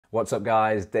What's up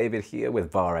guys, David here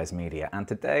with Vares Media, and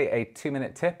today a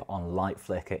 2-minute tip on light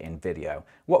flicker in video.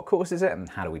 What causes it and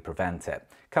how do we prevent it?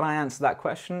 Can I answer that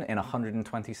question in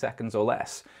 120 seconds or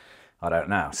less? I don't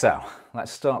know. So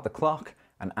let's start the clock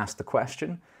and ask the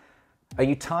question. Are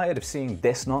you tired of seeing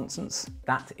this nonsense?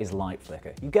 That is light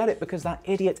flicker. You get it because that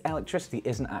idiot electricity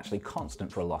isn't actually constant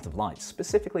for a lot of lights.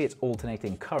 Specifically, it's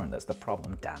alternating current that's the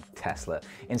problem, damn Tesla.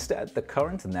 Instead, the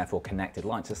current and therefore connected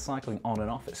lights are cycling on and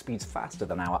off at speeds faster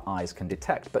than our eyes can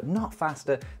detect, but not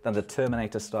faster than the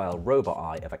Terminator-style robot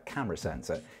eye of a camera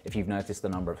sensor. If you've noticed the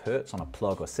number of hertz on a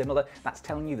plug or similar, that's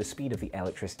telling you the speed of the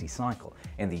electricity cycle.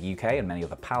 In the UK and many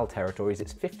other PAL territories,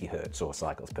 it's 50 hertz or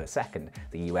cycles per second.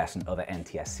 The US and other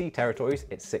NTSC territories,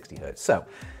 it's 60 hertz. So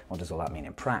what does all that mean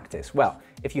in practice? Well,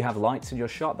 if you have lights in your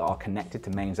shot that are connected to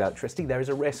mains electricity, there is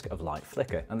a risk of light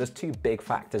flicker, and there's two big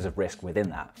factors of risk within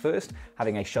that. First,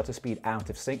 having a shutter speed out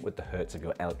of sync with the hertz of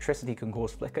your electricity can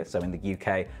cause flicker. So in the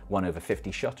UK,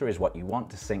 1/50 shutter is what you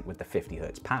want to sync with the 50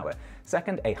 hertz power.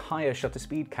 Second, a higher shutter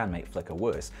speed can make flicker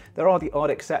worse. There are the odd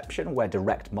exception where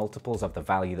direct multiples of the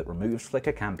value that removes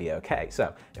flicker can be okay.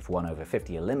 So if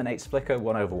 1/50 eliminates flicker,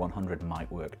 1/100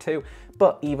 might work too.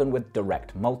 But even with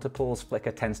direct multiples,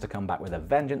 flicker tends to come back with a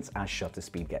vengeance as shutter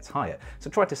speed gets higher. So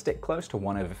try to stick close to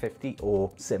 1/50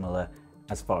 or similar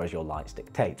as far as your lights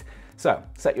dictate. So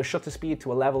set your shutter speed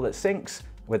to a level that syncs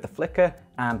with the flicker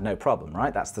and no problem,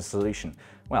 right? That's the solution.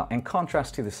 Well, in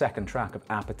contrast to the second track of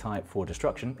Appetite for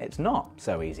Destruction, it's not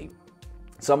so easy.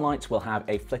 Some lights will have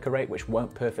a flicker rate which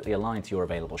won't perfectly align to your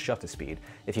available shutter speed.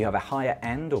 If you have a higher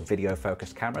end or video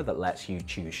focused camera that lets you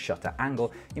choose shutter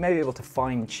angle, you may be able to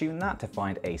fine tune that to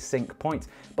find a sync point,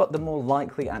 but the more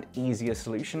likely and easier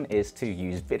solution is to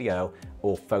use video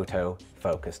or photo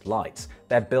focused lights.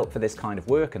 They're built for this kind of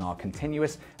work and are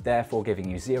continuous, therefore giving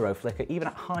you zero flicker even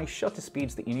at high shutter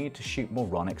speeds that you need to shoot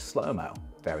moronic slow-mo.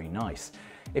 Very nice.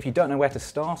 If you don't know where to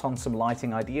start on some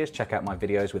lighting ideas, check out my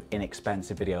videos with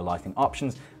inexpensive video lighting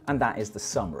options, and that is the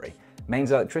summary.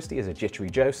 Mains electricity is a jittery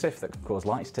Joseph that can cause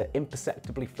lights to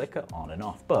imperceptibly flicker on and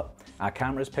off, but our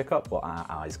cameras pick up what our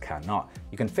eyes cannot.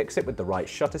 You can fix it with the right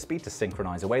shutter speed to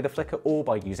synchronize away the flicker or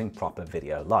by using proper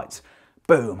video lights.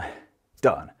 Boom,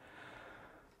 done.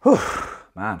 Whew,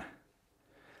 man,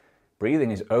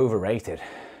 breathing is overrated.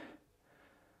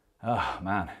 Oh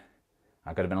man,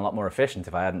 I could have been a lot more efficient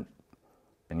if I hadn't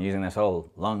been using this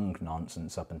whole lung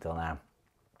nonsense up until now.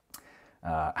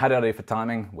 How did I do for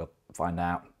timing? We'll find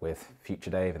out with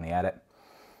Future Dave in the edit.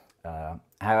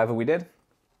 However we did,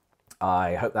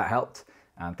 I hope that helped,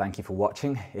 and thank you for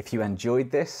watching. If you enjoyed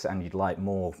this and you'd like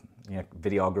more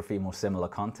videography, more similar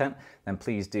content, then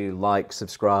please do like,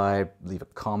 subscribe, leave a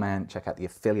comment, check out the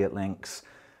affiliate links,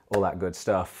 all that good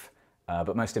stuff.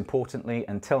 But most importantly,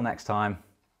 until next time,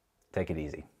 take it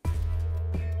easy.